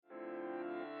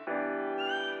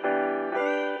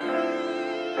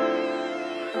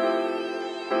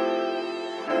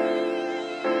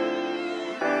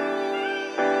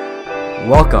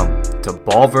Welcome to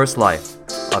Ballverse Life,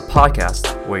 a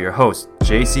podcast where your hosts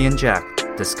JC and Jack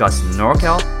discuss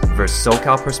NorCal versus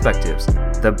SoCal perspectives,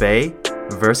 the Bay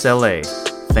versus LA.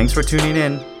 Thanks for tuning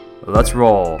in. Let's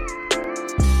roll.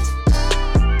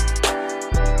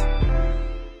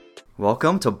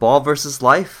 Welcome to Ball versus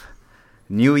Life.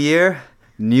 New year,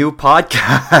 new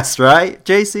podcast, right,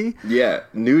 JC? Yeah,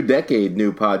 new decade,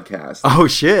 new podcast. Oh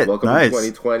shit! Welcome nice.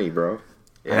 to 2020, bro.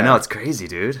 Yeah. I know, it's crazy,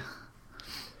 dude.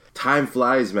 Time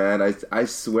flies, man. I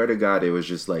swear to God, it was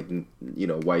just like,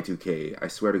 Y2K. I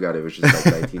swear to God, it was just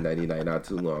like 1999, not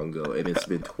too long ago, and it's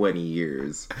been 20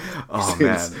 years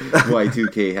since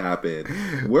Y2K happened.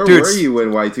 Where were you when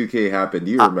Y2K happened?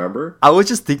 Do you remember? I was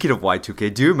just thinking of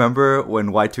Y2K. Do you remember when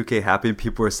Y2K happened?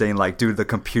 People were saying like, dude, the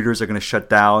computers are gonna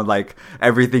shut down. Like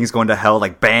everything's going to hell.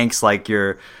 Like banks, like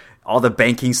all the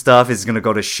banking stuff is gonna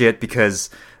go to shit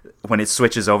because when it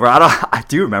switches over. I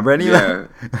do remember any of that.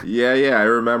 Yeah, I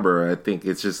remember. I think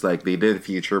it's just like they did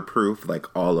future-proof like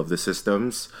all of the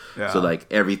systems. Yeah. So like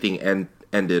everything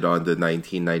ended on the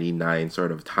 1999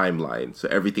 sort of timeline. So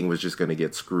everything was just going to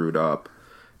get screwed up.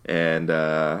 And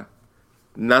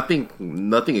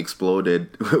nothing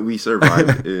exploded. We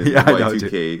survived in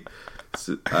Y2K.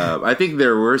 So, I think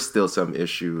there were still some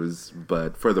issues,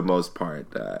 but for the most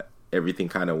part, everything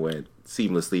kind of went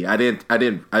seamlessly.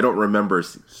 I don't remember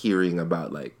hearing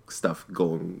about like stuff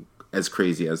going as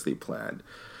crazy as they planned.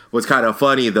 What's kind of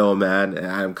funny though, man, and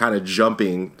I'm kind of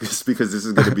jumping just because this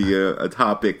is going to be a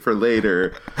topic for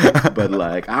later, but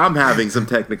like I'm having some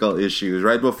technical issues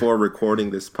right before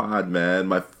recording this pod, man.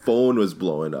 My phone was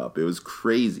blowing up. It was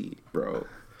crazy, bro.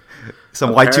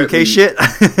 Some Y2K shit?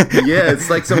 Yeah, it's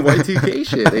like some Y2K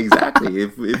shit. Exactly. It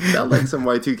felt like some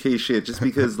Y2K shit just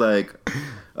because like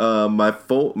my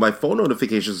phone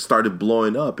notifications started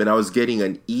blowing up and I was getting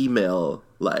an email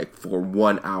like for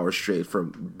 1 hour straight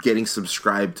from getting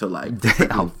subscribed to like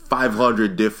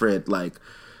 500 different like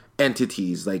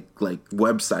entities, like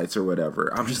websites or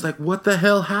whatever. I'm just like, what the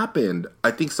hell happened?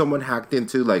 I think someone hacked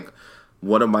into like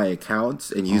one of my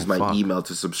accounts and used my email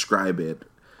to subscribe it.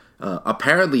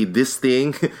 Apparently this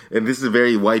thing, and this is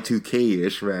very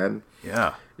Y2K-ish, man.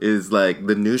 Yeah. Is like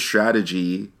the new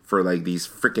strategy for like these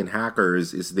freaking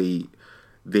hackers is they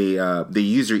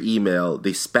use your email,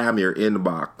 they spam your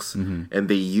inbox, and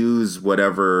they use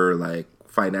whatever like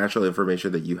financial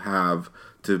information that you have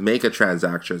to make a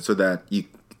transaction so that you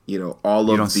all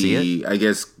of the, I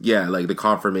guess, like the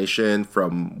confirmation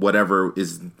from whatever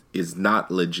is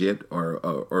not legit or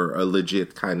a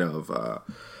legit kind of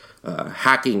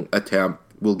hacking attempt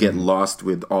will get lost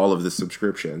with all of the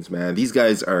subscriptions, man. These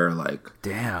guys are like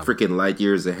freaking light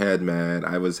years ahead, man.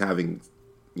 I was having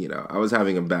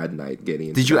a bad night getting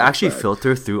into Did you actually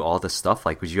filter through all the stuff?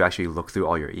 Like, would you actually look through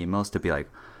all your emails to be like,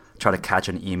 try to catch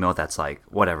an email that's like,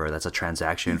 whatever, that's a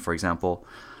transaction, for example,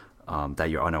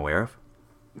 that you're unaware of?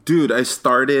 Dude, I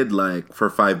started like for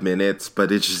 5 minutes,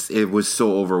 but it was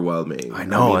so overwhelming. I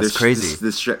know, it's crazy.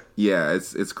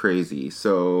 It's crazy.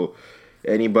 So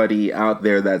anybody out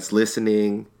there that's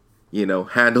listening,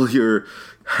 handle your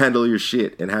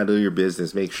shit and handle your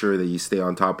business. Make sure that you stay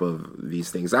on top of these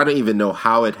things. I don't even know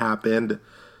how it happened,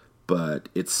 but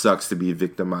it sucks to be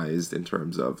victimized in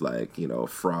terms of like,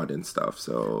 fraud and stuff.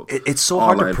 So it's so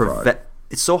hard to prevent.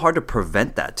 It's so hard to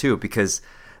prevent that too, because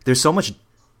there's so much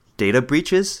data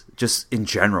breaches just in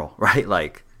general, right?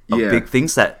 Like big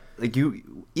things that like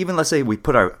even let's say we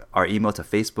put our email to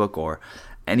Facebook or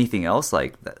anything else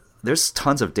like that. There's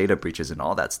tons of data breaches and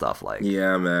all that stuff. Like,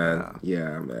 yeah, man.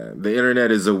 The internet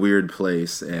is a weird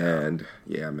place, and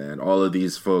man, all of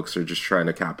these folks are just trying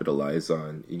to capitalize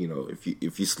on,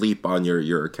 if you sleep on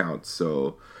your accounts.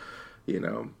 So,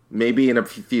 maybe in a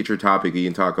future topic we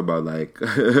can talk about like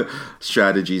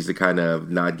strategies to kind of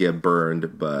not get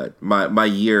burned. But my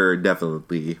year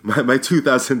definitely, my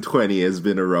 2020 has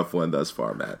been a rough one thus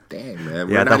far, man. Dang, man,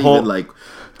 we're not even like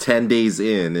 10 days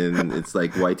in and it's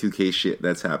like Y2K shit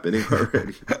that's happening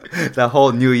already. That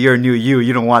whole new year, new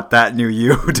you don't want that new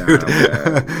you, dude.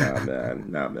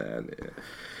 Nah, man. Yeah.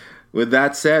 With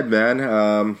that said, man,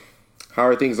 how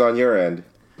are things on your end?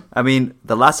 I mean,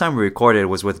 the last time we recorded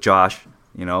was with Josh.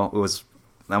 It was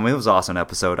an awesome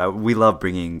episode. We love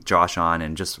bringing Josh on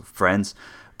and just friends.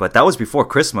 But that was before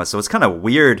Christmas, so it's kind of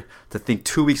weird to think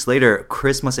 2 weeks later,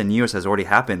 Christmas and New Year's has already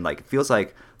happened. Like, it feels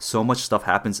like so much stuff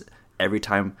happens every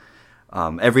time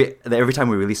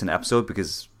we release an episode,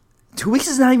 because 2 weeks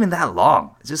is not even that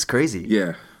long. It's just crazy.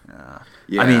 Yeah.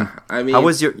 I mean, how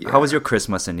was your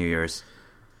Christmas and New Year's?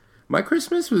 My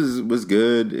Christmas was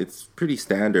good. It's pretty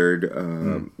standard,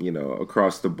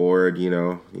 across the board. I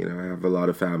have a lot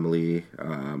of family,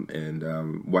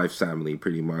 and wife's family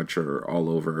pretty much are all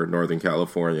over Northern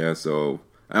California. So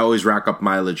I always rack up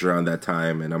mileage around that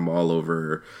time, and I'm all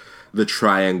over the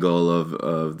triangle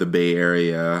of the Bay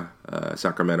Area,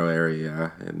 Sacramento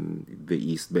area, and the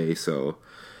East Bay. So,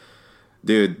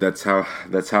 dude, that's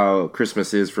how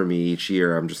Christmas is for me each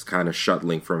year. I'm just kind of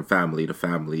shuttling from family to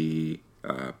family.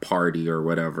 Party or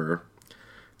whatever.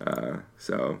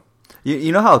 So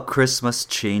you know how Christmas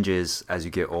changes as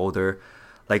you get older.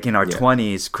 Like in our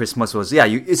 20s, Christmas was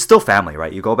it's still family,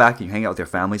 right? You go back and you hang out with your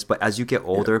families, but as you get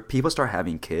older, people start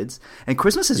having kids, and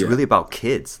Christmas is really about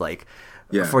kids. Like,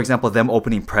 for example, them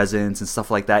opening presents and stuff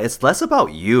like that. It's less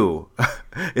about you.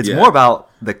 It's more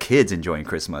about the kids enjoying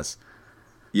Christmas.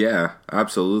 Yeah,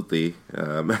 absolutely.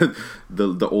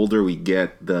 The older we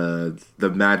get,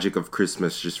 the magic of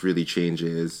Christmas just really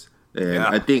changes. And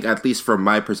I think, at least from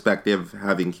my perspective,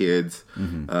 having kids,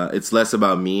 it's less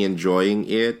about me enjoying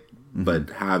it, but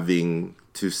having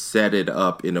to set it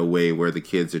up in a way where the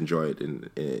kids enjoy it in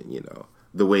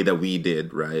the way that we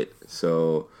did, right?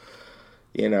 So,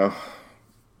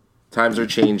 times are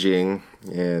changing,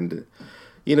 and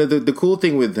the cool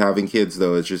thing with having kids,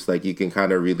 though, is just like you can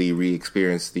kind of really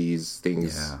re-experience these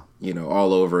things,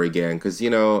 all over again. Because,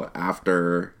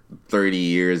 after 30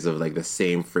 years of like the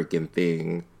same freaking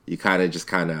thing, you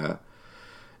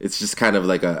it's just kind of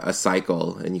like a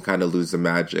cycle, and you kind of lose the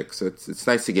magic. So it's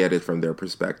nice to get it from their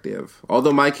perspective.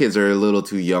 Although my kids are a little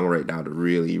too young right now to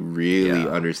really, really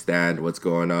understand what's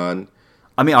going on.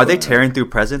 I mean, are they tearing through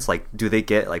presents? Like, do they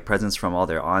get like presents from all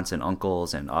their aunts and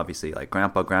uncles, and obviously like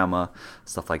grandpa, grandma,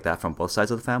 stuff like that from both sides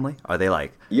of the family? Are they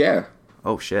like,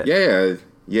 oh shit, yeah,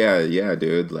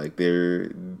 dude? Like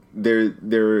they're.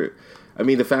 I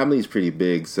mean, the family's pretty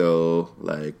big, so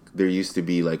like there used to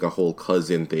be like a whole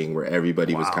cousin thing where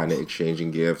everybody was kind of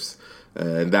exchanging gifts,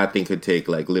 and that thing could take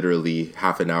like literally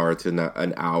half an hour to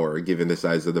an hour, given the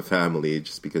size of the family,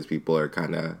 just because people are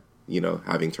kind of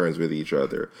having turns with each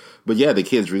other. But yeah, the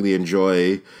kids really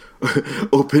enjoy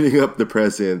opening up the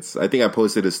presents. I think I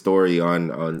posted a story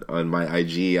on my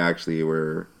IG actually,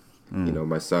 where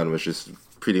my son was just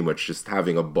pretty much just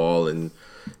having a ball and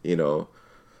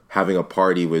having a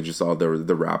party with just all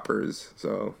the rappers.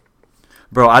 So,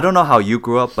 bro, I don't know how you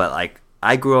grew up, but like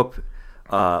I grew up.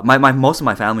 My most of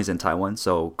my family's in Taiwan,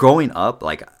 so growing up,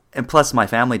 like, and plus my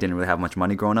family didn't really have much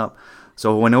money growing up.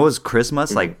 So when it was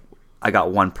Christmas, like, I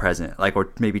got one present, like,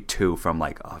 or maybe two from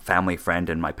like a family friend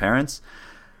and my parents.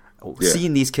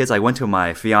 Seeing these kids, I went to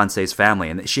my fiance's family,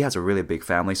 and she has a really big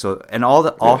family. So, and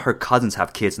all her cousins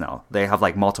have kids now. They have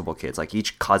like multiple kids. Like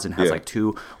each cousin has like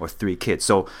 2 or 3 kids.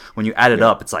 So when you add it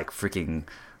up, it's like freaking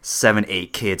 7,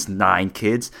 8 kids, 9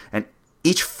 kids, and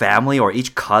each family or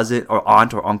each cousin or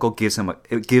aunt or uncle gives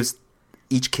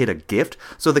each kid a gift.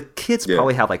 So the kids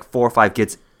probably have like 4 or 5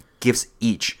 gifts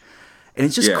each. And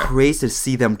it's just crazy to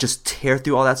see them just tear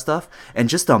through all that stuff. And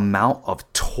just the amount of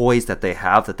toys that they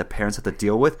have that the parents have to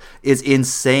deal with is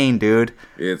insane, dude.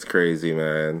 It's crazy,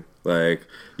 man. Like,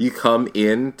 you come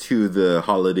into the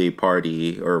holiday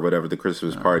party or whatever, the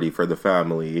Christmas party for the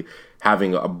family,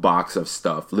 having a box of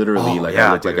stuff. Literally,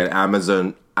 I look like an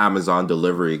Amazon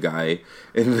delivery guy.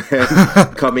 And then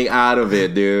coming out of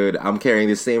it, dude, I'm carrying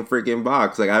the same freaking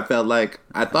box. Like, I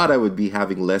thought I would be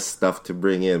having less stuff to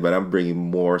bring in, but I'm bringing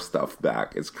more stuff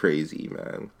back. It's crazy,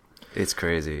 man. It's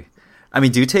crazy. I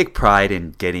mean, do you take pride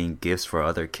in getting gifts for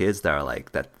other kids that are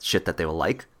like that shit that they will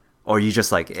like? Or are you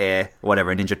just like,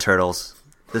 whatever, Ninja Turtles.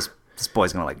 This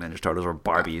boy's gonna like Ninja Turtles or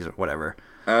Barbies or whatever.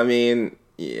 I mean,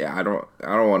 yeah, I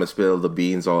don't want to spill the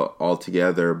beans all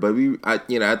together, but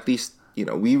at least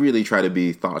we really try to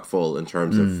be thoughtful in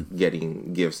terms of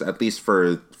getting gifts, at least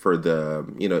for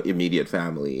the immediate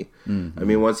family. I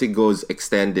mean, once it goes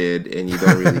extended and you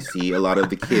don't really see a lot of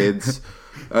the kids,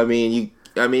 I mean,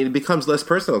 it becomes less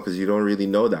personal because you don't really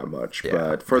know that much. Yeah,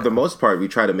 but for the most part, we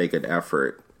try to make an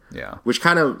effort. Yeah, which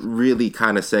kind of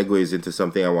segues into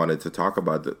something I wanted to talk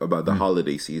about the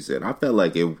holiday season. I felt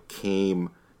like it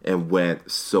came and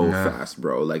went so fast,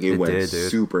 bro. Like it went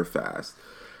super fast.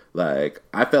 Like,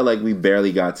 I felt like we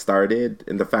barely got started,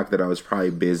 and the fact that I was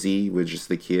probably busy with just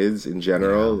the kids in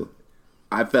general,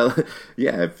 I felt,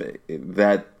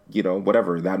 that,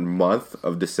 that month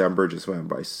of December just went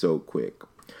by so quick.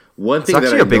 One thing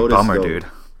that I noticed, it's actually a big bummer, dude.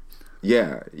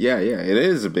 Yeah, it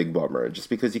is a big bummer, just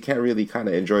because you can't really kind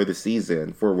of enjoy the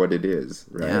season for what it is,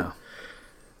 right? Yeah.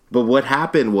 But what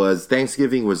happened was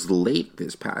Thanksgiving was late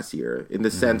this past year, in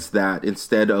the sense that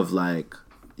instead of like,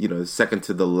 second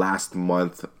to the last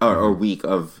month or week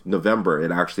of November,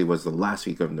 it actually was the last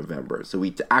week of November. So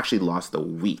we actually lost a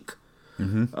week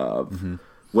of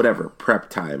whatever prep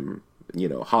time,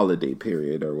 holiday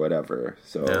period or whatever.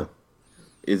 So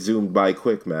it zoomed by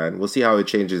quick, man. We'll see how it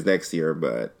changes next year,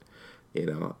 but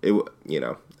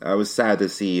I was sad to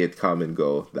see it come and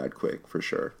go that quick for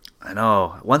sure. I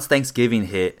know. Once Thanksgiving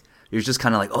hit, you're just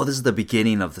kind of like, oh, this is the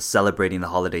beginning of the celebrating the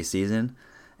holiday season,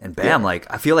 and bam, like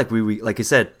I feel like we like I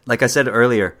said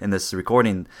earlier in this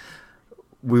recording,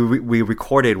 we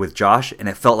recorded with Josh, and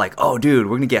it felt like, oh, dude,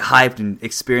 we're gonna get hyped and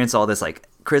experience all this like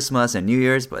Christmas and New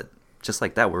Year's, but just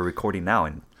like that, we're recording now,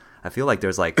 and I feel like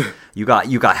there's like you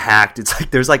got hacked. It's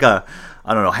like there's like a,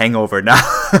 I don't know, hangover now.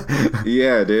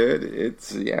 Yeah, dude.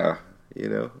 It's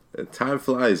time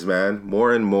flies, man.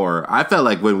 More and more. I felt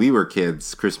like when we were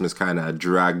kids, Christmas kind of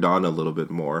dragged on a little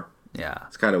bit more. Yeah,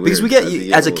 it's kind of weird because we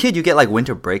get as a kid, you get like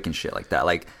winter break and shit like that.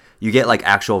 Like you get like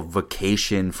actual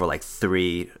vacation for like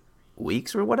 3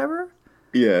 weeks or whatever.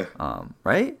 Yeah.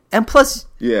 Right. And plus,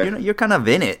 yeah, you're kind of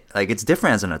in it. Like it's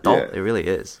different as an adult. Yeah. It really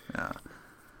is. Yeah.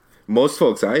 Most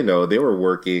folks I know, they were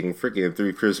working freaking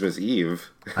through Christmas Eve.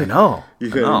 I know. You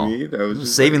know what I mean? I was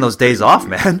just saving those days off,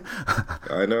 man.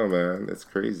 I know, man. It's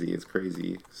crazy. It's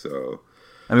crazy. So,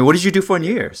 I mean, what did you do for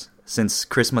New Year's? Since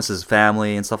Christmas is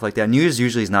family and stuff like that. New Year's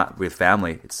usually is not with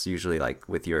family. It's usually like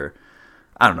with your,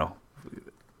 I don't know,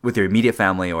 with your immediate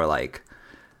family or like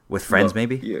with friends,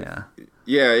 maybe.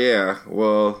 Yeah.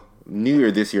 Well, New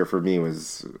Year this year for me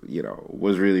was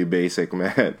really basic,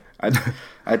 man.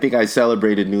 I think I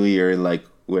celebrated New Year like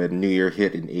when New Year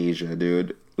hit in Asia,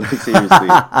 dude. Like seriously,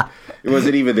 it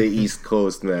wasn't even the East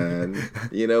Coast, man.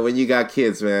 When you got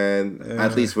kids, man.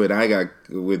 At least when I got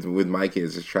with my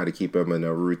kids, just try to keep them in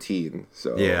a routine.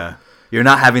 So yeah, you're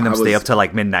not having them stay up till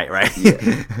like midnight, right?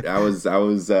 Yeah, I was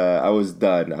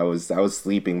done. I was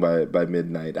sleeping by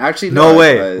midnight. Actually, no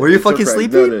way. Were you fucking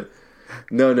sleeping?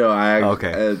 No.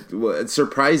 Okay.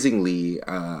 Surprisingly,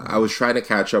 I was trying to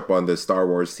catch up on the Star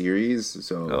Wars series.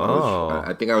 So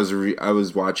I think I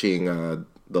was watching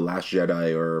The Last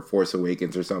Jedi or Force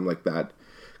Awakens or something like that,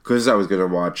 because I was gonna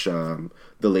watch the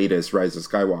latest Rise of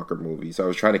Skywalker movie. So I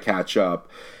was trying to catch up,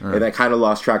 and I kind of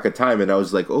lost track of time. And I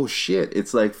was like, "Oh shit!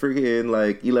 It's like freaking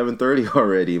like 11:30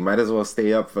 already. Might as well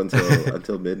stay up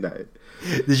until midnight."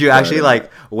 Did you actually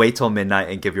like wait till midnight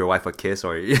and give your wife a kiss,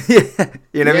 or you know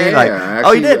what I mean? Like,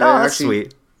 actually, you did. Oh, that's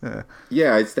sweet.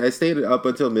 Yeah, I stayed up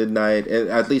until midnight, and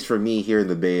at least for me here in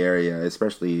the Bay Area,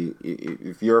 especially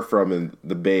if you're from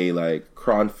the Bay, like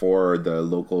Cron4, the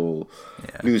local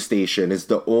news station, is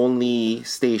the only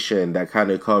station that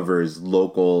kind of covers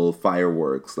local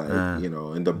fireworks, like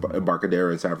in the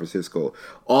Embarcadero in San Francisco.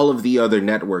 All of the other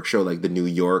networks show like the New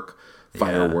York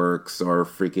fireworks or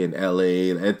freaking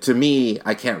LA, and to me,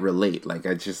 I can't relate. Like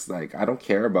I don't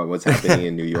care about what's happening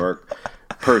in New York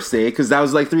per se, because that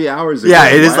was like 3 hours ago. Yeah,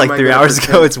 it is like 3 hours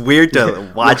ago. It's weird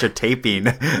to watch a taping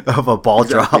of a ball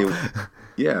drop.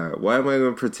 Yeah, why am I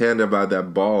going to pretend about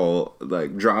that ball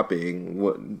like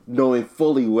dropping, knowing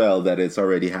fully well that it's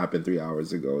already happened 3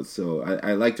 hours ago? So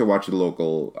I like to watch the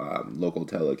local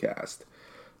telecast.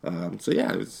 So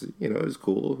yeah, it was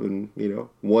cool, and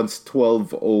once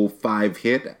 12:05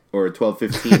 hit, or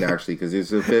 12:15 actually, because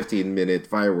it's a 15-minute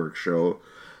fireworks show,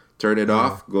 turn it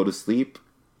off, go to sleep,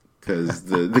 because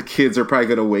the kids are probably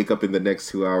gonna wake up in the next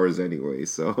 2 hours anyway.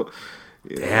 So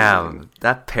damn,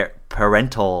 that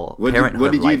parental what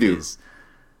did you do?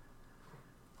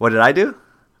 What did I do?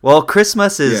 Well,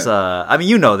 Christmas is, I mean,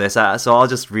 you know this, so I'll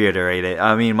just reiterate it.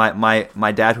 I mean,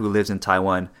 my dad, who lives in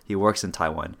Taiwan, he works in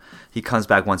Taiwan. He comes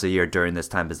back once a year during this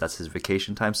time because that's his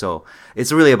vacation time. So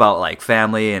it's really about like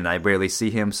family, and I rarely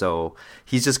see him. So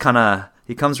he's just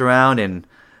he comes around and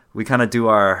we kind of do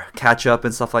our catch up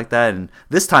and stuff like that. And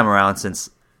this time around, since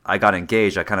I got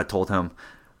engaged, I kind of told him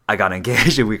I got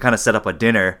engaged, and we kind of set up a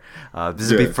dinner. This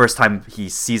is the first time he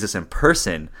sees us in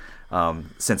person.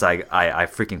 Since I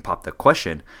freaking popped the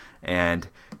question, and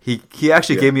he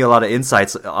actually gave me a lot of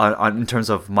insights on in terms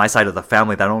of my side of the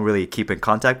family that I don't really keep in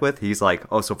contact with. He's like,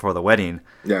 oh, so for the wedding,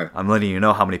 I'm letting you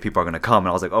know how many people are going to come. And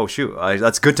I was like, oh shoot,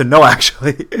 that's good to know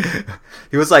actually.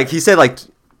 he said like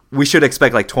we should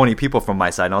expect like 20 people from my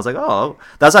side, and I was like, oh,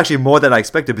 that's actually more than I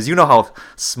expected, because you know how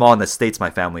small in the States my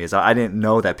family is. I didn't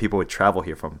know that people would travel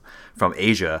here from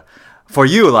Asia. For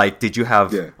you, like, did you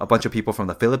have a bunch of people from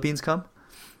the Philippines come?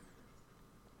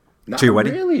 Not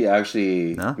really,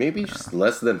 actually. No? Maybe just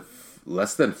less than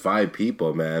 5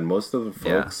 people, man. Most of the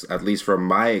folks, at least from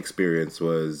my experience,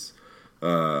 was,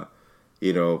 from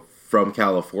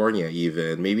California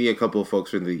even. Maybe a couple of folks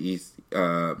from the East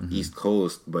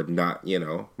Coast, but not,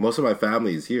 most of my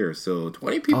family is here. So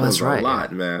 20 people is a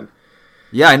lot, man.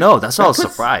 Yeah, I know. That's why I was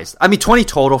puts- surprised. I mean, 20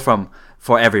 total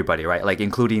for everybody, right? Like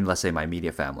including, let's say, my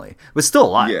immediate family. But still a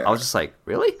lot. Yeah. I was just like,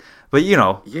 really? But you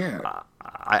know, Yeah.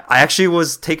 I actually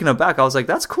was taken aback. I was like,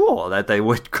 that's cool that they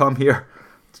would come here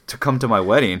to come to my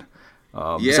wedding.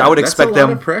 Yeah, so I would expect that's a lot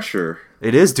them. of pressure.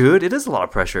 It is, dude. It is a lot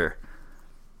of pressure.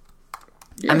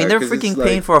 Yeah, I mean, they're 'cause freaking it's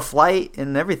paying like, for a flight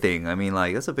and everything. I mean,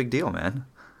 like, that's a big deal, man.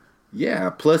 yeah.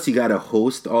 Plus, you got to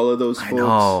host all of those folks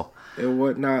know. and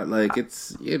whatnot. Like,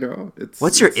 it's it's.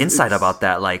 What's your it's- insight it's- about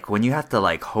that? Like, when you have to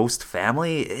like host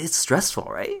family, it's stressful,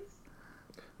 right?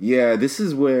 Yeah, this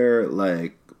is where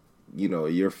like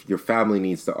your family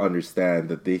needs to understand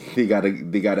that they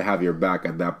gotta have your back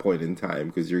at that point in time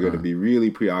because you're gonna be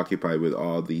really preoccupied with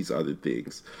all these other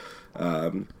things.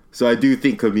 So I do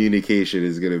think communication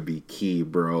is gonna be key,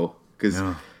 bro. Because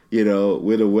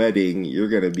with a wedding, you're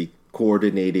gonna be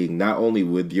coordinating not only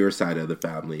with your side of the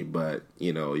family, but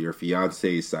your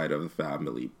fiance's side of the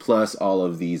family, plus all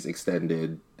of these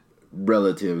extended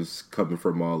relatives coming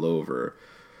from all over.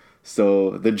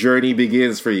 So the journey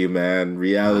begins for you, man.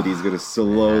 Reality is gonna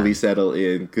slowly settle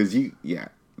in because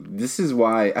this is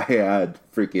why I had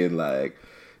freaking like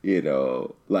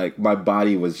my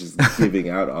body was just giving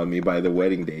out on me by the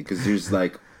wedding day because there's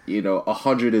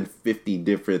 150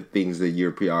 different things that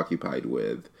you're preoccupied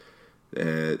with,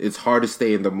 and it's hard to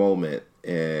stay in the moment.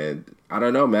 And I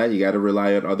don't know, man. You got to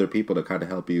rely on other people to kind of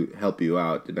help you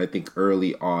out. And I think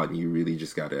early on, you really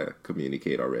just gotta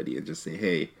communicate already and just say,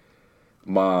 hey,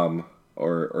 mom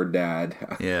or dad,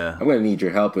 Yeah. I'm gonna need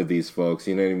your help with these folks.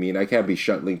 You know what I mean? I can't be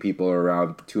shuttling people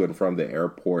around to and from the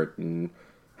airport and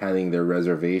handling their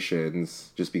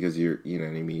reservations just because you know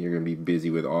what I mean, you're gonna be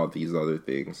busy with all these other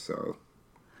things. So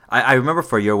I remember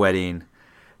for your wedding,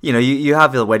 you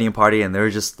have the wedding party and they're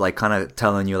just like kind of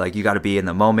telling you like you got to be in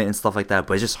the moment and stuff like that,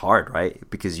 but it's just hard, right?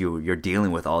 Because you're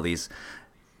dealing with all these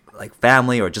like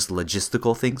family or just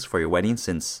logistical things for your wedding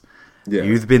since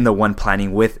you've been the one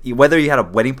planning with, whether you had a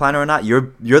wedding planner or not,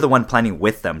 you're the one planning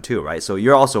with them too, right? So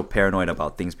you're also paranoid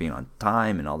about things being on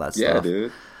time and all that stuff.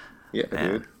 Yeah,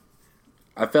 dude.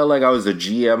 I felt like I was a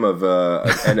GM of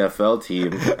an NFL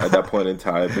team at that point in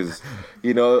time because,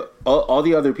 all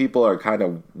the other people are kind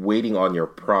of waiting on your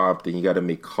prompt and you got to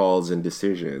make calls and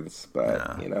decisions.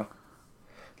 But,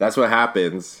 that's what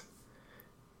happens.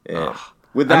 Yeah.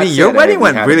 With that said, your wedding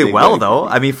went had a really big well, wedding though.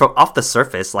 party. I mean, from off the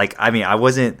surface, I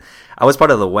was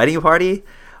part of the wedding party.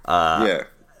 Yeah.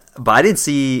 But I didn't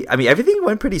see. I mean, everything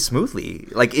went pretty smoothly.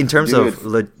 Like in terms Dude. of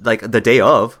like the day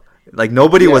of, like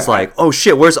nobody was like, "Oh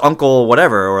shit, where's Uncle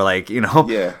whatever?" Or like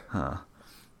Yeah.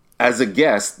 As a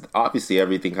guest, obviously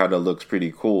everything kind of looks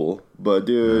pretty cool. But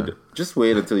dude, just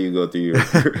wait until you go through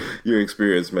your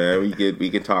experience, man. We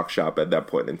can talk shop at that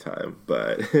point in time.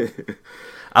 But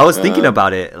I was thinking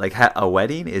about it. Like a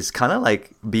wedding is kind of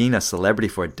like being a celebrity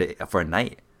for a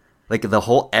night. Like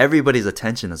everybody's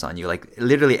attention is on you. Like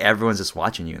literally everyone's just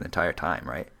watching you the entire time,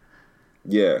 right?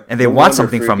 yeah, And they No want wonder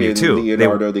something from you, freaking too.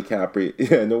 Leonardo DiCaprio.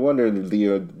 Yeah, no wonder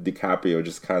Leo DiCaprio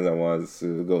just kind of wants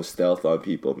to go stealth on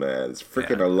people, man. It's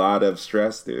freaking a lot of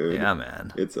stress, dude. Yeah,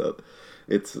 man. It's a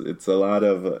lot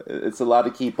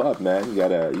to keep up, man. You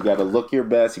gotta look your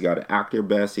best. You gotta act your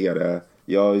best.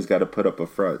 You always gotta put up a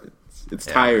front. It's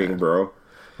tiring, man. bro.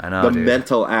 I know, The dude.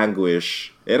 mental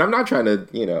anguish. And I'm not trying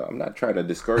to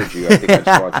discourage you. I think I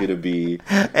just want you to be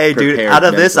Hey, dude, prepared out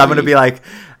of this, I'm gonna mentally. be like,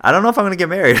 I don't know if I'm gonna get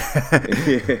married.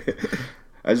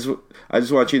 I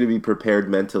just want you to be prepared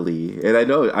mentally. And I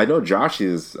know Josh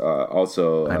is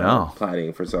also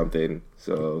planning for something.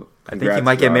 So I think he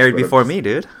might get married before me,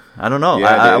 dude. I don't know.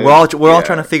 Yeah, dude. We're all Yeah.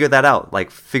 trying to figure that out.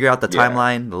 Like figure out the Yeah.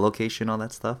 timeline, the location, all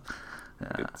that stuff.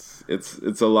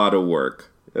 It's a lot of work.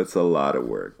 It's a lot of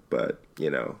work, but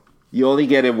you only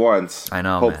get it once. I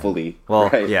know, man. Hopefully. Well,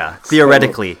 right? yeah. So-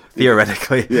 Theoretically.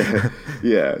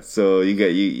 yeah. So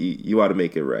you want to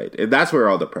make it right, and that's where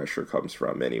all the pressure comes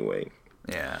from, anyway.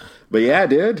 Yeah. But yeah,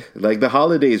 dude, like the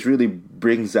holidays really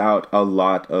brings out a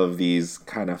lot of these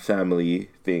kind of family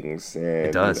things, and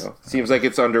It does. Seems like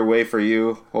it's underway for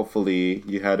you. Hopefully,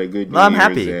 you had a good New Well, I'm Year's,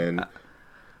 happy. and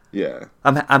yeah,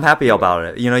 I'm happy about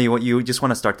it. You just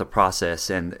want to start the process,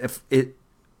 and if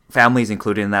family's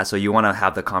included in that, so you want to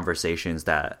have the conversations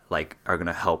that like are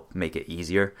gonna help make it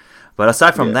easier. But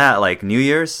aside from that, like New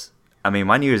Year's, I mean,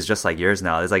 my New Year's is just like yours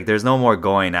now. It's like there's no more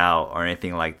going out or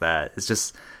anything like that. It's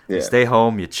just you stay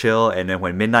home, you chill, and then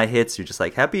when midnight hits, you're just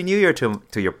like Happy New Year to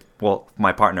your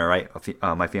my partner, right?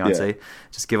 My fiance. Yeah.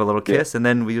 Just give a little kiss, and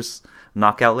then we just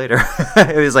knock out later.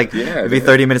 It was like maybe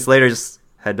 30 minutes later, just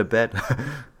head to bed.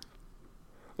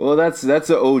 Well, that's an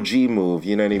OG move,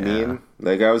 you know what I mean?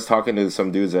 Like, I was talking to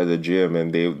some dudes at the gym,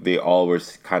 and they all were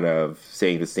kind of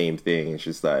saying the same thing. It's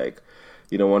just like,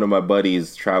 one of my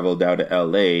buddies traveled down to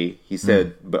LA. He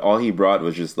said, but all he brought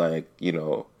was just like,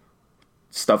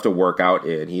 stuff to work out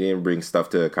in. He didn't bring stuff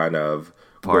to kind of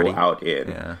Party. go out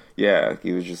in. Yeah.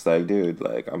 He was just like, dude,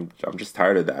 like I'm just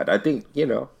tired of that. I think,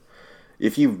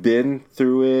 if you've been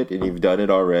through it and you've done it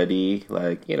already,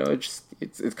 like,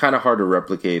 it's kind of hard to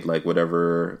replicate like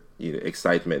whatever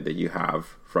excitement that you have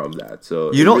from that.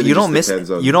 So you don't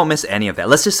miss any of that.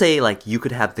 Let's just say like you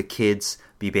could have the kids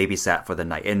be babysat for the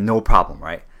night and no problem,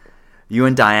 right? You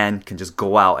and Diane can just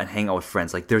go out and hang out with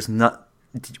friends. Like there's not.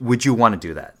 Would you want to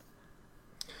do that?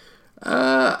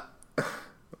 I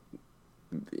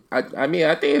mean,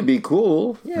 I think it'd be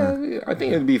cool. Yeah, I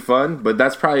think it'd be fun. But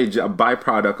that's probably a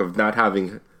byproduct of not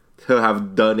having to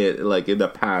have done it like in the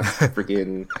past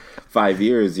freaking 5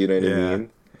 years. You know what I mean?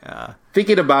 Yeah.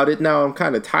 Thinking about it now, I'm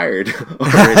kind of tired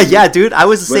already. Yeah, dude, I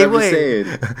was the same way.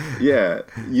 Saying, yeah,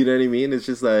 you know what I mean? It's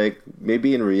just like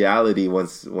maybe in reality,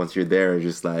 once you're there, it's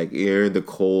just like you're in the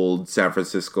cold San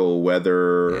Francisco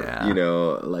weather,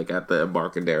 like at the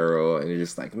Embarcadero, and you're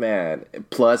just like, man.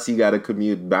 Plus, you got to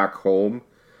commute back home.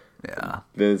 Yeah.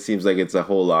 Then it seems like it's a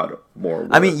whole lot more work.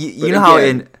 I mean, you know how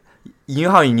in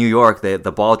New York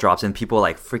the ball drops and people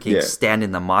like freaking stand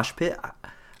in the mosh pit.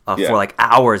 For like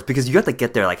hours because you have to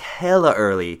get there like hella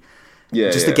early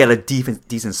to get a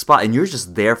decent spot, and you're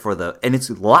just there and it's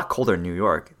a lot colder in New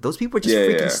York. Those people are just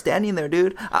freaking standing there,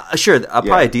 dude.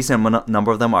 Probably a decent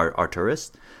number of them are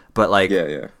tourists, but like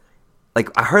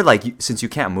like I heard like since you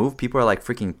can't move, people are like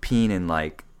freaking peeing in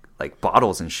like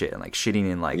bottles and shit and like shitting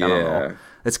in like I don't know.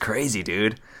 It's crazy,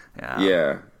 dude.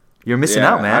 You're missing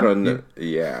out, man. I don't know.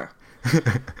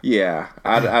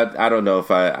 I don't know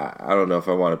if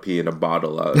I want to pee in a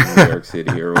bottle out in New York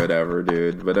City or whatever,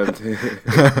 dude. But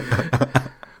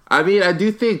I mean, I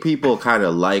do think people kind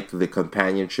of like the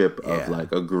companionship of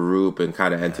like a group and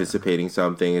kind of anticipating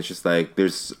something. It's just like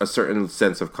there's a certain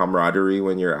sense of camaraderie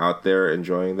when you're out there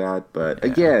enjoying that. But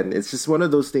again, it's just one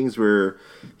of those things where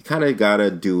you kind of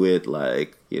gotta do it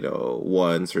like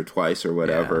once or twice or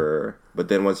whatever. But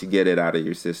then once you get it out of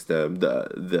your system,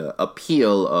 the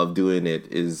appeal of doing it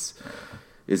is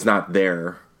not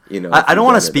there. I don't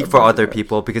want to speak for other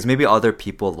people because maybe other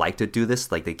people like to do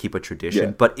this, like they keep a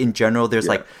tradition. But in general, there's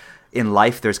like in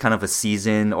life, there's kind of a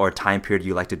season or time period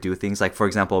you like to do things. Like for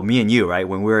example, me and you, right?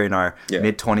 When we were in our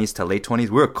mid-20s to late 20s,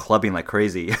 we were clubbing like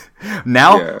crazy.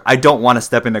 Now I don't want to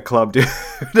step in a club, dude.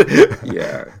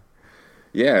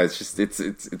 Yeah, it's just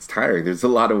it's tiring. There's a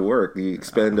lot of work. You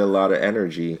expend a lot of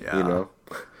energy,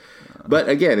 But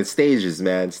again, it's stages,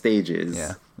 man. Stages.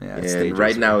 Yeah. And stages,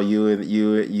 right now, you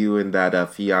and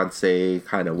that fiance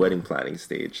kind of wedding planning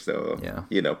stage. So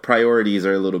priorities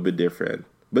are a little bit different.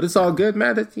 But it's all good,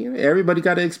 man. Everybody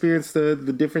got to experience the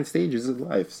different stages of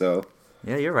life. So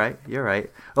yeah, you're right.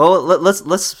 Oh,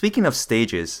 let's speaking of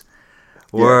stages.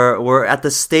 We're at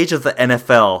the stage of the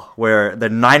NFL where the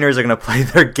Niners are going to play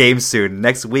their game soon,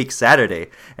 next week, Saturday.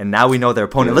 And now we know their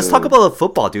opponent. Let's talk about the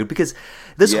football, dude, because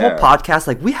this whole podcast,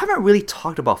 like, we haven't really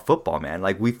talked about football, man.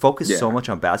 Like, we focus so much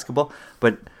on basketball,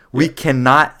 but we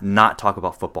cannot not talk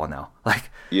about football now. Like,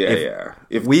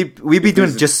 if we'd be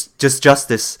doing just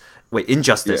justice.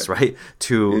 Injustice, right?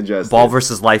 To Ball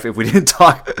versus Life if we didn't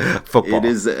talk football. It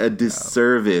is a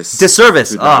disservice.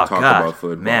 To not talk about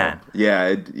football. Man.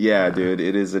 Dude.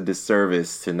 It is a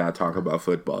disservice to not talk about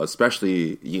football,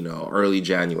 especially, early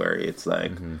January. It's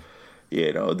like,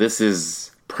 this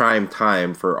is prime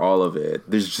time for all of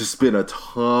it. There's just been a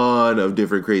ton of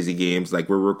different crazy games. Like,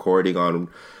 we're recording on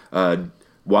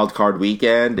Wild Card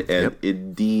Weekend, and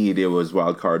indeed it was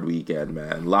Wild Card Weekend,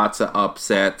 man. Lots of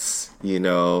upsets,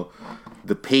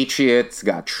 The Patriots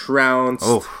got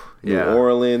trounced. New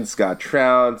Orleans got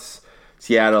trounced.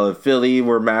 Seattle and Philly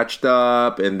were matched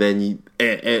up, and then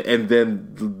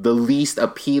the least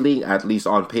appealing, at least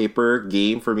on paper,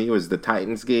 game for me was the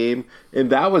Titans game, and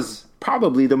that was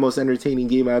probably the most entertaining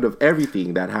game out of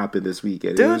everything that happened this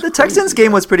weekend. Dude, the Texans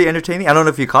game was pretty entertaining. I don't know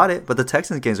if you caught it, but the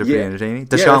Texans games were pretty entertaining.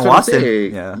 Deshaun Watson.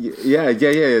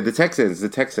 The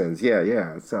Texans.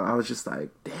 Yeah. So I was just like,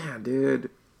 damn, dude,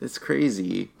 it's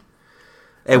crazy.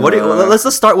 Hey,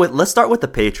 let's start with the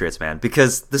Patriots, man,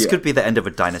 because this could be the end of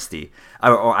a dynasty,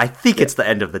 or I think it's the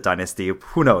end of the dynasty.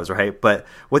 Who knows, right? But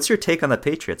what's your take on the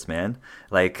Patriots, man?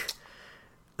 Like,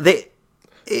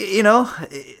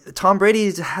 Tom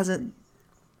Brady hasn't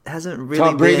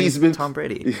really been Tom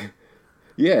Brady.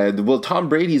 Yeah, well, Tom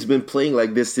Brady's been playing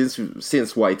like this since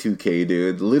Y2K,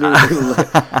 dude. Literally,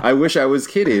 I wish I was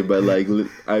kidding, but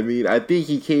I think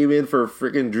he came in for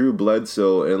freaking Drew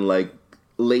Bledsoe in late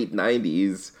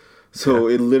 90s. So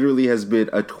it literally has been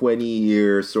a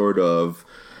 20-year sort of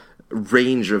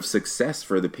range of success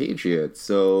for the Patriots.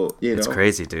 So, it's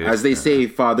crazy, dude. As they say,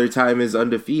 Father Time is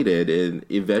undefeated, and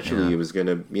eventually it was going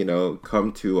to,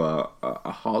 come to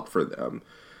a halt for them.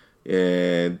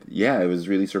 And yeah, it was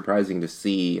really surprising to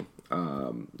see,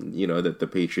 that the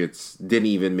Patriots didn't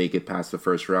even make it past the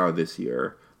first round this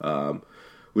year.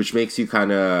 Which makes you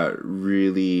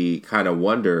really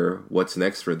wonder what's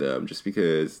next for them. Just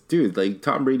because, dude, like,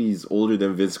 Tom Brady's older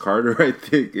than Vince Carter, I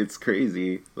think. It's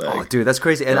crazy. Like, oh, dude, that's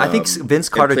crazy. And I think Vince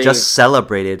Carter just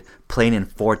celebrated playing in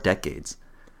 4 decades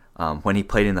when he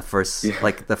played in the first,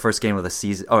 the first game of the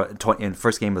season, or in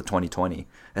first game of 2020.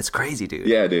 That's crazy, dude.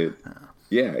 Yeah, dude.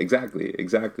 Yeah, exactly.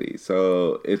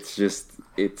 So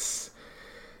it's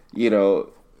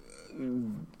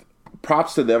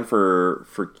props to them for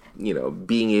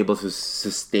being able to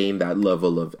sustain that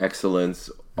level of excellence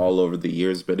all over the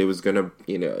years, but it was gonna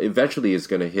eventually it's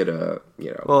gonna hit a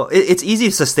well, it's easy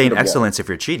to sustain excellence if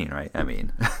you're cheating, right? I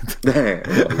mean, yeah,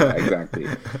 exactly.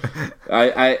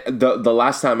 The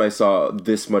last time I saw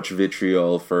this much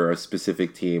vitriol for a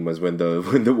specific team was when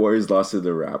the Warriors lost to the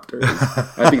Raptors.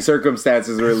 I think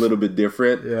circumstances were a little bit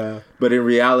different, but in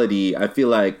reality, I feel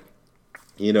like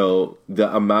the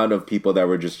amount of people that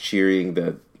were just cheering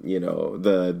the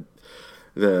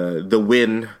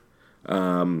win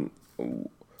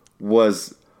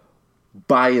was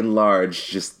by and large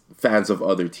just fans of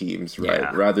other teams,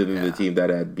 right? Rather than the team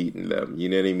that had beaten them. You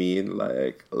know what I mean?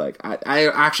 Like I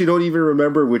actually don't even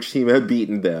remember which team had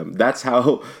beaten them. That's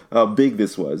how big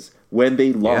this was. When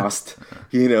they lost,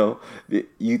 you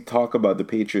talk about the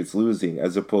Patriots losing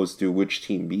as opposed to which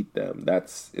team beat them.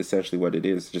 That's essentially what it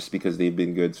is, just because they've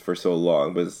been good for so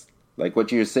long. But it's like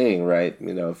what you're saying, right?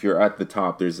 If you're at the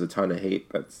top, there's a ton of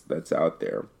hate that's out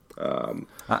there.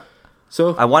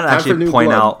 So I want to actually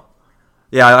point out.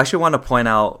 Yeah, I actually want to point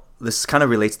out. This kind of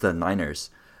relates to the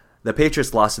Niners. The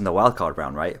Patriots lost in the wild card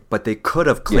round, right? But they could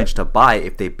have clinched a bye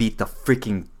if they beat the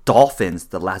freaking Dolphins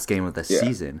the last game of the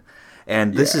season.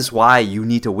 And this is why you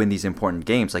need to win these important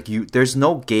games. Like there's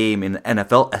no game in the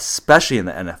NFL, especially in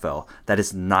the NFL, that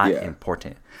is not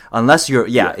important. Unless you're,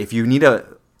 if you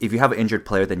have an injured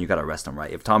player, then you got to rest him,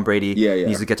 right? If Tom Brady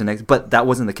needs to get to next, but that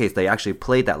wasn't the case. They actually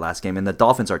played that last game, and the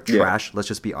Dolphins are trash. Let's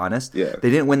just be honest. Yeah. They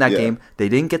didn't win that game. They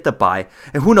didn't get the bye,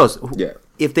 and who knows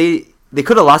if they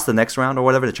could have lost the next round or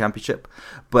whatever, the championship.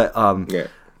 But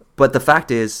but the fact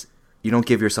is, you don't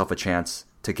give yourself a chance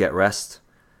to get rest.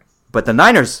 But the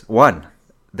Niners won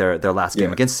their last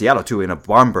game against Seattle too in a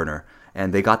barn burner,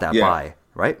 and they got that bye,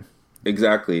 right?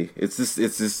 Exactly. It's the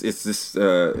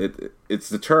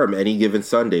term any given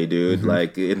Sunday, dude. Mm-hmm.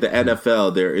 Like in the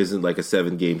NFL, there isn't like a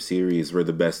 7-game series where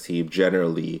the best team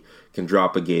generally can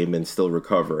drop a game and still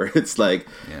recover. It's like,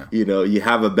 you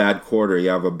have a bad quarter, you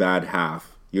have a bad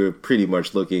half. You're pretty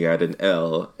much looking at an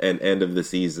L and end of the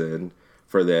season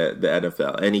for the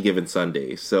NFL any given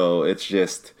Sunday. So it's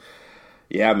just,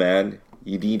 man,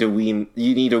 you need to win.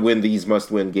 You need to win these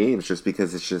must-win games just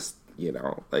because it's just You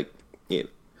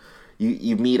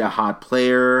meet a hot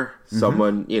player,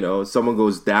 someone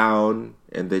goes down,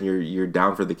 and then you're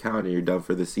down for the count, and you're done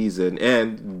for the season,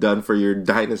 and done for your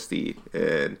dynasty.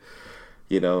 And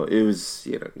it was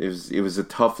a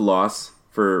tough loss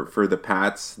for the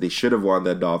Pats. They should have won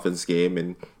that Dolphins game,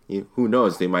 and who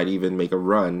knows, they might even make a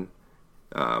run.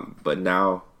 But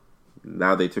now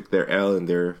they took their L, and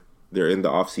they're in the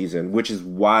off season, which is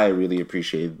why I really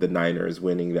appreciate the Niners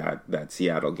winning that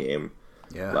Seattle game.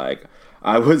 Yeah, like.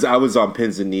 I was on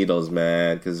pins and needles,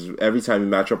 man, because every time you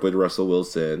match up with Russell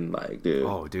Wilson, like, dude.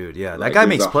 Oh, dude, yeah. That guy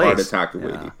makes plays. Heart attack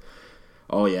waiting.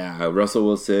 Oh, yeah. Russell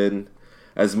Wilson,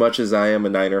 as much as I am a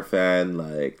Niner fan,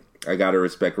 like, I got to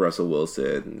respect Russell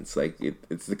Wilson. It's like,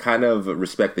 it's the kind of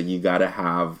respect that you got to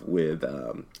have with,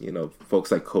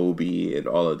 folks like Kobe and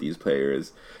all of these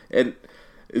players. And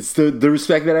it's the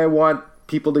respect that I want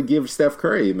people to give Steph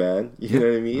Curry, man. You know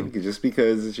what I mean? Just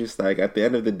because it's just like, at the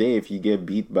end of the day, if you get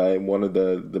beat by one of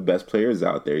the best players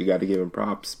out there, you got to give him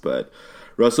props. But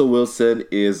Russell Wilson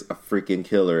is a freaking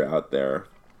killer out there.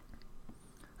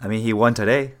 I mean, he won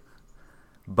today,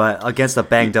 but against a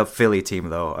banged up Philly team,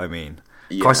 though. I mean,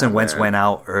 Carson Wentz went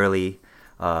out early,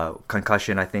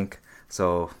 concussion, I think.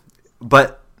 So,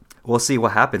 but we'll see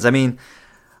what happens. I mean,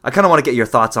 I kind of want to get your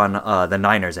thoughts on the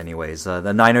Niners, anyways.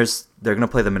 The Niners, they're going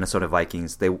to play the Minnesota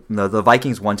Vikings. The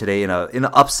Vikings won today in an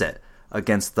upset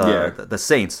against the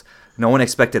Saints. No one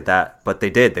expected that, but they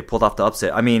did. They pulled off the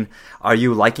upset. I mean, are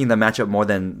you liking the matchup more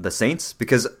than the Saints?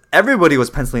 Because everybody was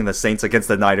penciling the Saints against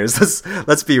the Niners.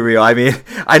 Let's be real. I mean,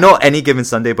 I know any given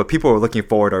Sunday, but people were looking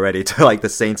forward already to like the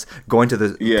Saints going to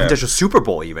the potential Super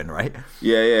Bowl even, right?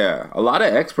 Yeah. A lot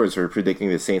of experts are predicting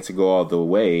the Saints to go all the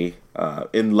way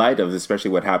in light of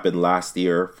especially what happened last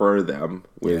year for them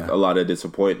with a lot of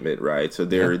disappointment, right? So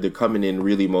they're coming in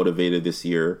really motivated this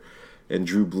year. And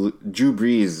Drew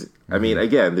Brees, I mean,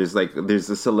 again, there's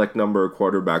a select number of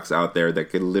quarterbacks out there that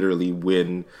could literally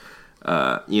win,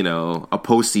 a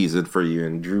postseason for you.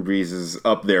 And Drew Brees is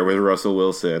up there with Russell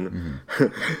Wilson.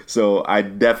 So I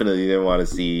definitely didn't want to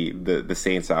see the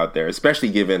Saints out there, especially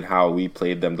given how we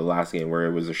played them the last game where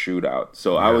it was a shootout.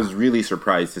 So I was really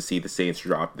surprised to see the Saints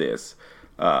drop this.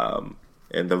 And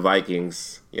the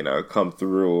Vikings, come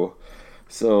through.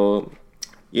 So,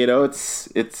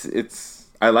 it's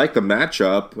I like the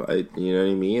matchup. You know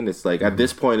what I mean? It's like at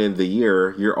this point in the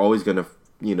year, you're always going to,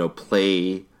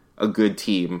 play a good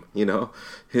team.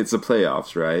 It's the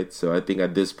playoffs, right? So I think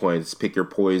at this point, it's pick your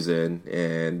poison.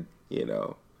 And,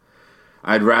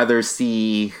 I'd rather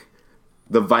see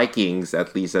the Vikings,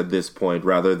 at least at this point,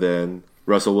 rather than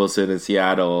Russell Wilson in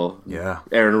Seattle,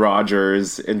 Aaron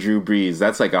Rodgers, and Drew Brees.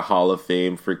 That's like a Hall of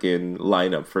Fame freaking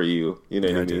lineup for you. You know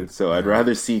what I mean? Dude. So I'd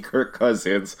rather see Kirk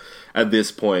Cousins at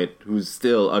this point, who's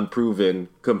still unproven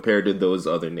compared to those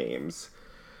other names.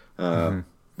 But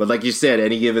like you said,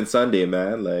 any given Sunday,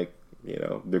 man,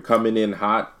 they're coming in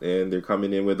hot and they're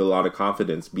coming in with a lot of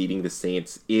confidence, beating the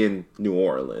Saints in New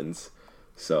Orleans.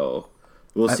 So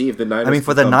we'll see if the Niners. I mean,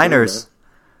 for the Niners.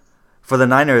 For the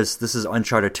Niners, this is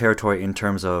uncharted territory in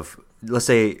terms of, let's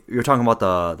say, you're talking about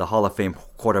the Hall of Fame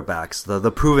quarterbacks,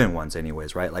 the proven ones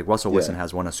anyways, right? Like Russell Wilson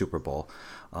has won a Super Bowl.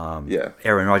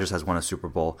 Aaron Rodgers has won a Super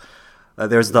Bowl.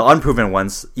 There's the unproven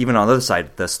ones, even on the other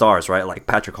side, the stars, right? Like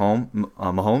Patrick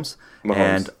Mahomes,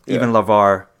 and even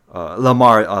Lamar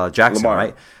Jackson,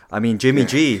 right? I mean, Jimmy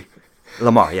G.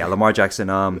 Lamar Jackson.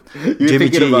 You're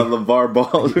thinking about LeVar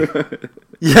Ball.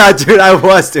 Yeah, dude, I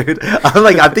was, dude.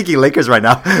 I'm thinking Lakers right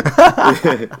now.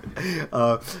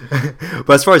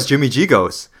 But as far as Jimmy G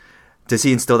goes, does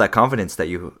he instill that confidence that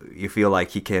you feel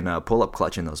like he can pull up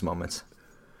clutch in those moments?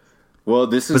 Well,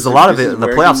 because a lot of it in the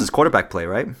playoffs is quarterback play,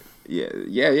 right?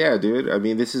 Yeah, dude. I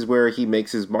mean, this is where he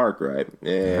makes his mark, right?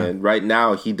 And right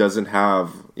now, he doesn't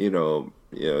have,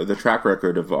 the track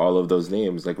record of all of those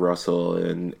names like Russell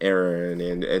and Aaron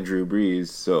and Drew Brees.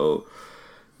 So,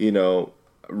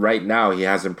 right now he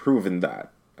hasn't proven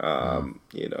that.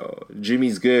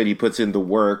 Jimmy's good. He puts in the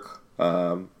work,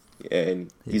 and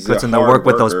he puts in the work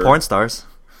with those porn stars.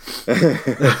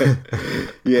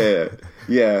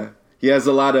 Yeah. He has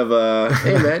a lot of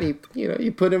hey man,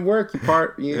 you put in work,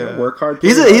 work hard.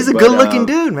 He's a good looking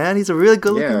dude, man. He's a really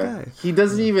good looking guy. He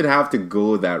doesn't even have to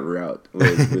go that route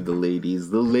with the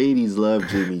ladies. The ladies love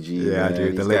Jimmy G. Yeah, man.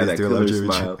 dude, the ladies do love Jimmy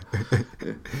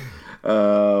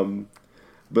G.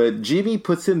 But Jimmy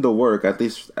puts in the work, at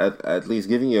least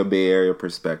giving you a Bay Area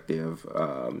perspective.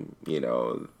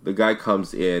 The guy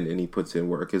comes in and he puts in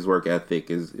work. His work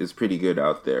ethic is pretty good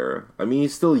out there. I mean,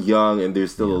 he's still young and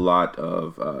there's still a lot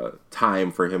of time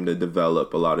for him to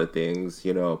develop a lot of things.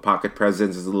 Pocket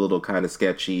presence is a little kind of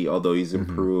sketchy, although he's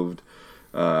improved.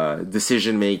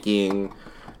 Decision making,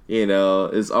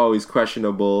 is always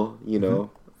questionable.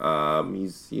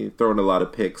 He's throwing a lot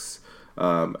of picks.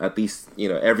 At least,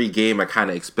 every game I kind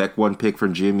of expect one pick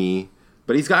from Jimmy.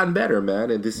 But he's gotten better,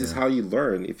 man, and this is how you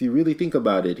learn. If you really think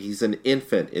about it, he's an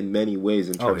infant in many ways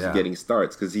in terms of getting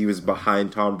starts because he was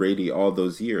behind Tom Brady all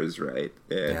those years, right?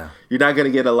 And you're not going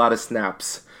to get a lot of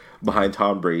snaps behind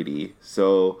Tom Brady.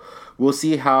 So we'll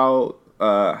see how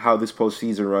this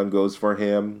postseason run goes for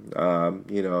him.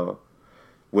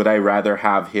 Would I rather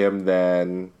have him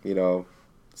than,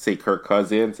 say Kirk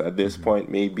Cousins at this point?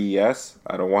 Maybe yes.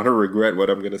 I don't want to regret what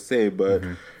I'm going to say, but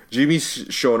Jimmy's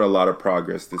shown a lot of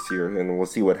progress this year, and we'll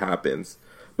see what happens.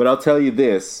 But I'll tell you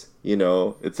this,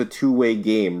 it's a two-way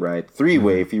game, right?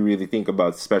 Three-way if you really think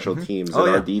about special teams.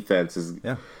 Our defense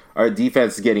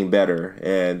is getting better,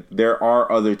 and there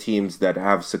are other teams that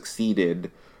have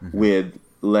succeeded with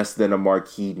less than a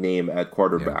marquee name at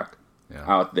quarterback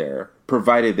out there,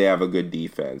 provided they have a good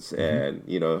defense. And,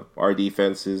 our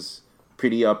defense is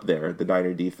pretty up there, the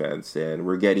Niner defense, and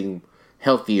we're getting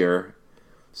healthier,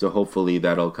 so hopefully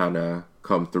that'll kind of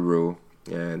come through,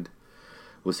 and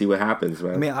we'll see what happens,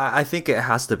 man. I mean, I think it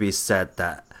has to be said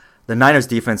that the Niners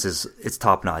defense it's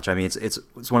top notch. I mean, it's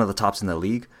one of the tops in the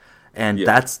league, and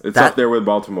it's up there with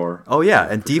Baltimore. Oh yeah,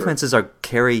 and defenses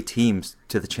carry teams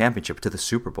to the championship, to the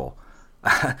Super Bowl.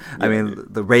 I mean,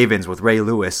 the Ravens with Ray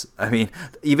Lewis. I mean,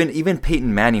 even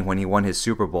Peyton Manning when he won his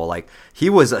Super Bowl, like he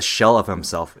was a shell of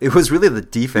himself. It was really the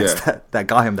defense that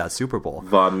got him that Super Bowl.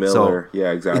 Von Miller,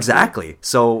 exactly.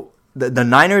 So the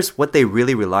Niners, what they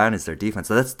really rely on is their defense.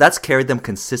 So that's carried them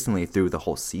consistently through the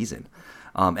whole season.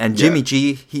 And Jimmy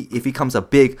G, if he comes up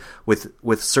big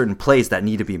with certain plays that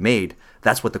need to be made,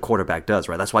 that's what the quarterback does,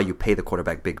 right? That's why you pay the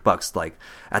quarterback big bucks. Like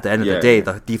at the end of the day,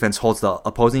 the defense holds the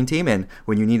opposing team, and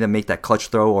when you need to make that clutch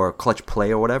throw or clutch play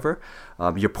or whatever,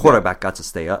 your quarterback got to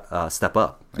step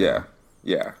up. Yeah.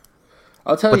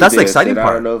 I'll tell you. But that's the this, exciting part.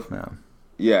 I don't know if,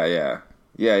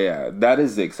 Yeah. That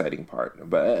is the exciting part.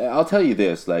 But I'll tell you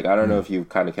this: like, I don't know if you've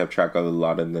kind of kept track of a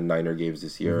lot of the Niner games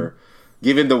this year.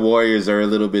 Given the Warriors are a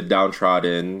little bit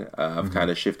downtrodden, I've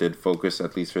kind of shifted focus,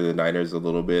 at least for the Niners, a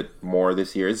little bit more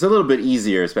this year. It's a little bit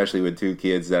easier, especially with two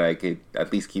kids, that I could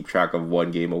at least keep track of one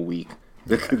game a week.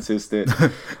 They're consistent.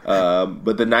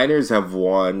 But the Niners have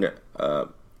won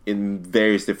in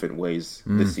various different ways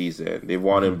this season. They've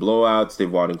won in blowouts.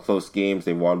 They've won in close games.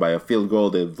 They've won by a field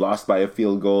goal. They've lost by a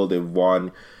field goal. They've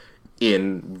won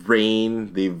in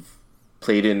rain. They've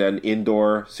played in an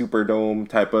indoor Superdome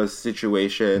type of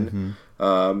situation.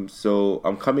 So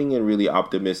I'm coming in really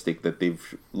optimistic that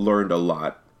they've learned a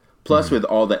lot. Plus, with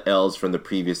all the L's from the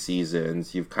previous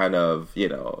seasons, you've kind of,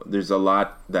 there's a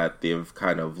lot that they've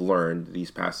kind of learned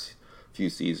these past few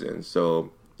seasons.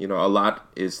 So, a lot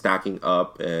is stacking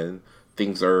up, and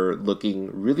things are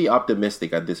looking really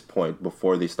optimistic at this point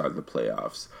before they start the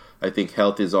playoffs. I think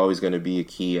health is always going to be a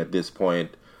key at this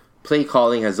point. Play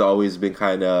calling has always been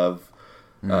kind of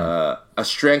a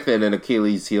strength and an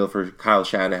Achilles heel for Kyle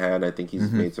Shanahan. I think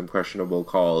he's made some questionable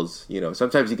calls.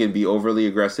 Sometimes he can be overly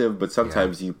aggressive, but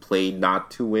sometimes you play not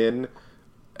to win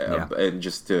and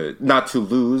just not to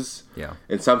lose.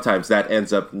 And sometimes that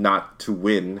ends up not to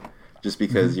win just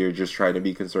because you're just trying to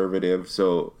be conservative.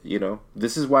 So,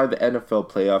 this is why the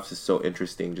NFL playoffs is so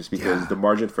interesting, just because the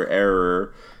margin for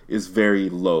error is very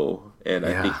low. And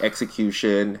I think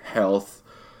execution, health,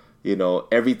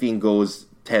 everything goes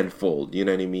tenfold, you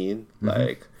know what I mean?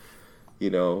 Like,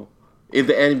 in the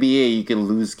NBA, you can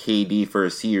lose KD for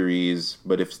a series,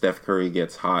 but if Steph Curry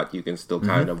gets hot, you can still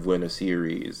kind of win a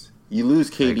series. You lose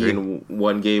KD in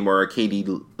one game or a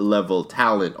KD level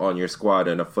talent on your squad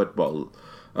in a football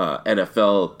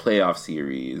NFL playoff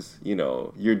series,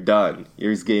 you're done.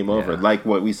 Here's game over. Like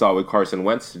what we saw with Carson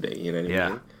Wentz today, you know what I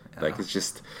mean? Like, it's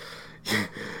just...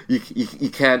 You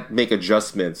can't make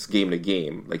adjustments game to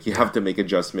game. Like, you have to make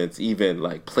adjustments even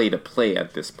like play to play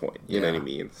at this point. You know what I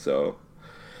mean? So,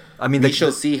 we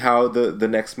shall see how the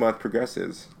next month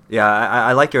progresses. Yeah,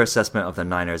 I like your assessment of the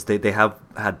Niners. They have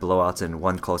had blowouts and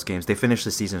won close games. They finished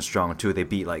the season strong too. They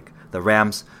beat like the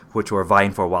Rams, which were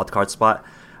vying for a wild card spot,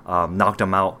 knocked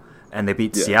them out, and they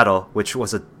beat Seattle, which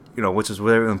was a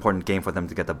very important game for them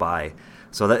to get the bye.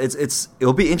 So that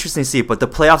it'll be interesting to see, but the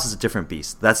playoffs is a different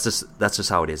beast. That's just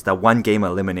how it is. That one game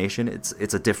elimination,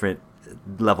 it's a different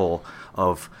level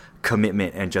of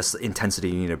commitment and just intensity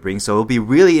you need to bring. So it'll be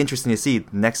really interesting to see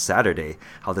next Saturday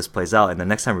how this plays out. And the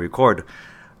next time we record,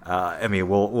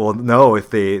 we'll know if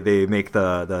they make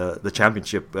the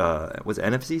championship. Was it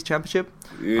NFC championship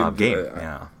game?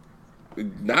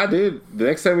 Nah, dude. The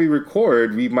next time we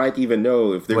record, we might even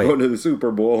know if they're going to the Super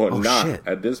Bowl or not. Shit.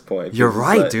 At this point. You're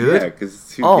right, dude. Yeah,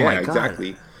 because my God.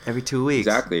 Exactly. Every 2 weeks.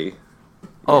 Exactly.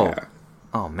 Oh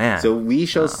man. So we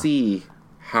shall see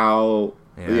how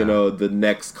the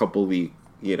next couple weeks,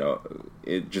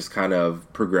 it just kind of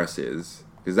progresses,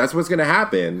 because that's what's going to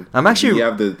happen. I'm actually. You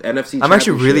have the NFC. I'm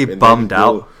actually really bummed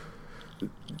out.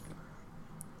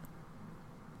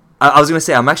 I was going to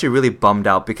say, I'm actually really bummed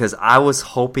out because I was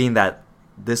hoping that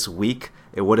this week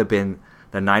it would have been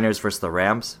the Niners versus the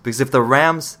Rams. Because if the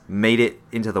Rams made it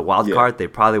into the wild card, they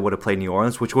probably would have played New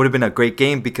Orleans, which would have been a great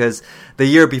game, because the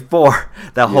year before,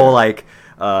 that whole like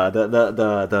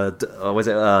the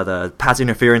pass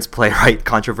interference play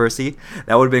controversy,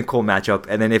 that would have been a cool matchup.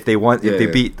 And then if they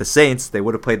beat the Saints, they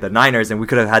would have played the Niners, and we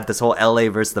could have had this whole LA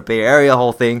versus the Bay Area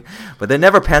whole thing. But it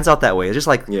never pans out that way. It's just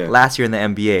like last year in the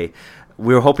NBA.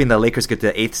 We were hoping the Lakers get to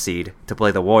the 8th seed to play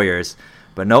the Warriors,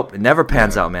 but nope, it never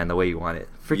pans out, man, the way you want it.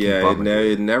 Freaking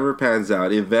it never pans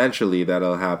out. Eventually,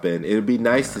 that'll happen. It'd be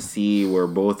nice to see where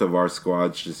both of our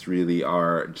squads just really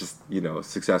are just,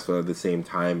 successful at the same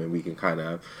time, and we can kind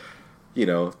of,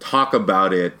 talk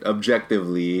about it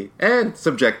objectively and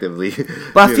subjectively.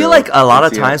 But I feel like a lot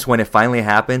of times when it finally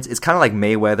happens, it's kind of like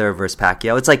Mayweather versus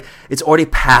Pacquiao. It's like it's already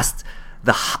past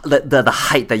the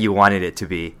height that you wanted it to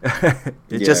be.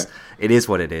 It is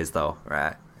what it is, though,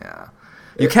 right? Yeah.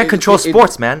 You can't control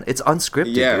sports, man. It's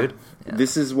unscripted, dude.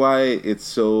 This is why it's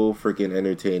so freaking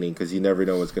entertaining, because you never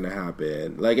know what's gonna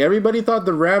happen. Like, everybody thought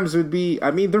the Rams would be.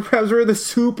 I mean, the Rams were in the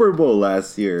Super Bowl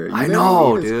last year. I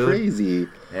know, it's dude. crazy.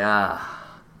 Yeah,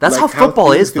 that's Like, how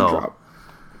football things is, could though. drop.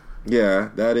 Yeah,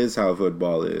 that is how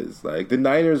football is. Like, the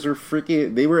Niners are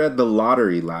freaking. They were at the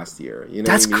lottery last year. You know,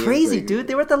 That's what I mean? crazy, Like, dude.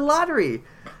 They were at the lottery.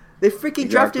 They freaking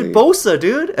drafted Exactly. Bosa,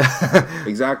 dude.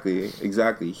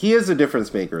 Exactly. He is a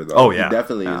difference maker, though. Oh, yeah. He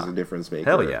definitely Yeah. is a difference maker.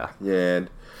 Hell yeah.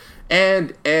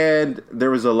 And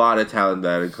there was a lot of talent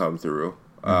that had come through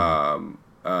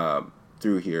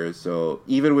through here. So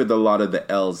even with a lot of the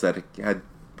L's that had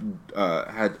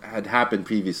happened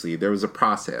previously, there was a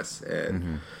process,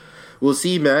 and we'll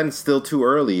see, man. It's still too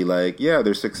early. Like, yeah,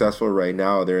 they're successful right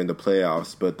now. They're in the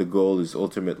playoffs, but the goal is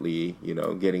ultimately,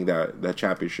 getting that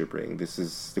championship ring. This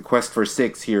is the quest for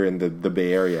 6 here in the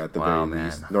Bay Area at the Wow, very man.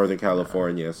 least, Northern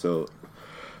California. So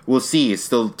we'll see. It's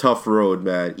still a tough road,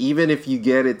 man. Even if you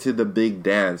get it to the big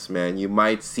dance, man, you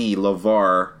might see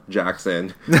Lamar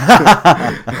Jackson.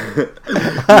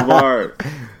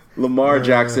 Lamar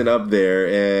Jackson up there,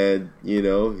 and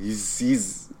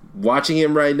he's watching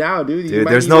him right now, dude. Dude,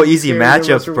 there's no easy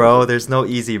matchups, bro. There's no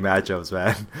easy matchups,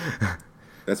 man.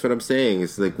 That's what I'm saying.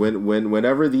 It's like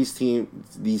whenever these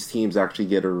teams actually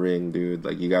get a ring, dude,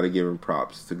 like, you got to give them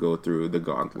props to go through the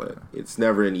gauntlet. It's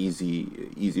never an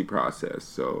easy process.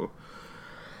 So,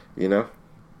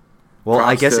 Well,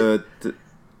 I guess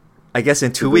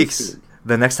in 2 weeks,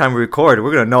 the next time we record,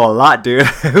 we're gonna know a lot, dude.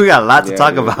 We got a lot to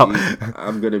talk about.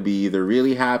 I'm gonna be either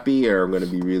really happy or I'm gonna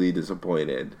be really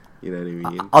disappointed. You know what I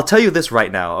mean? I'll tell you this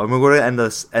right now. And we're gonna end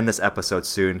this episode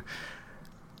soon.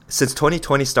 Since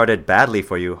 2020 started badly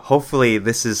for you, hopefully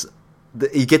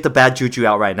you get the bad juju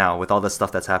out right now with all the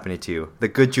stuff that's happening to you. The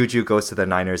good juju goes to the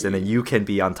Niners, and then you can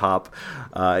be on top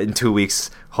in 2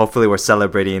 weeks. Hopefully, we're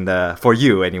celebrating for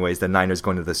you, anyways, the Niners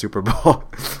going to the Super Bowl.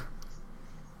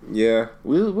 Yeah,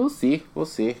 we'll see. We'll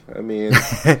see. I mean,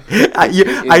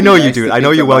 I know you, dude. I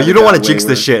know you well. You don't want to jinx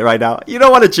this shit right now. You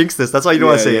don't want to jinx this. That's why you don't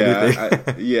want to say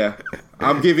anything.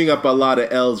 I'm giving up a lot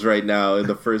of L's right now in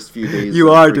the first few days. You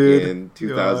of are, dude. In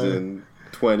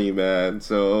 2020, man.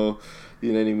 So,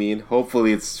 you know what I mean?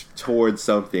 Hopefully it's towards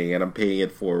something and I'm paying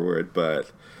it forward,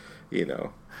 but, what's I'm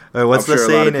the sure a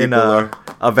lot of saying in people are.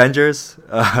 Avengers?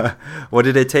 What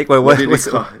did it take? What did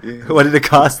it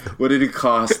cost? What did it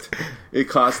cost? It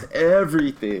cost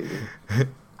everything.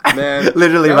 Man,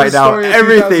 literally that right was now, story of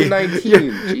everything.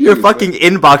 2019. Your Jeez, fucking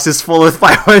inbox is full with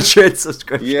 500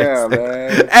 subscriptions. Yeah,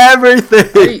 man.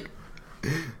 Everything.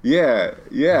 Yeah.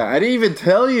 I didn't even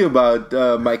tell you about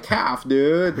my calf,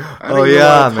 dude. I don't Oh, even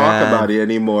yeah, want to talk man. about it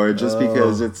anymore, just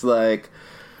because it's like,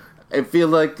 I feel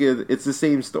like it's the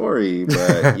same story.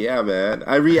 But yeah, man,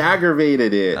 I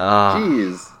re-aggravated it.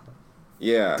 Jeez.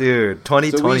 Yeah, Dude,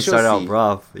 2020 shall started out see.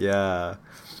 rough. Yeah.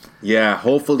 Yeah,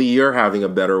 hopefully you're having a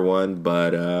better one,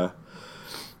 but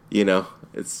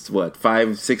it's what,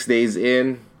 5-6 days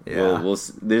in. Yeah.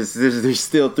 There's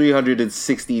still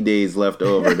 360 days left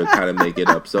over to kind of make it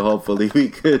up. So hopefully we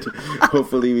could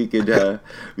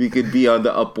be on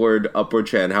the upward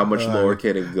trend. How much lower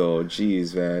can it go?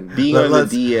 Jeez, man, being on the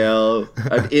DL,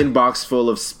 an inbox full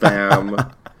of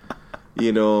spam.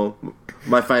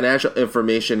 My financial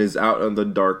information is out on the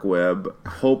dark web.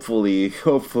 Hopefully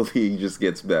it just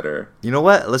gets better. You know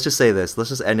what? Let's just say this.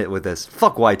 Let's just end it with this.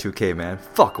 Fuck Y2K, man.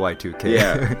 Fuck Y2K.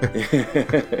 Yeah.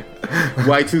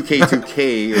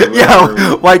 Y2K2K. Or Yeah,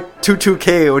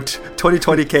 Y22K or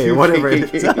 2020K, whatever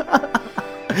it is.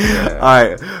 Yeah.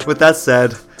 Alright, with that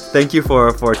said, thank you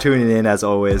for tuning in as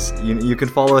always. You can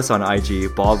follow us on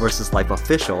IG, Ball vs. Life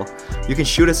Official. You can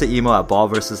shoot us an email at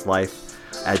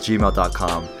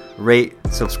ballversuslife@gmail.com. Rate,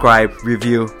 subscribe,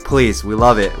 review, please. We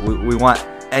love it. We want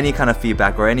any kind of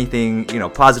feedback or anything,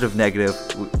 positive, negative.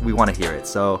 We want to hear it.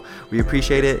 So we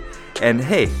appreciate it. And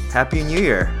hey, Happy New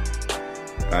Year.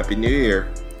 Happy New Year.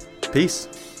 Peace.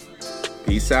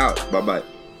 Peace out. Bye-bye.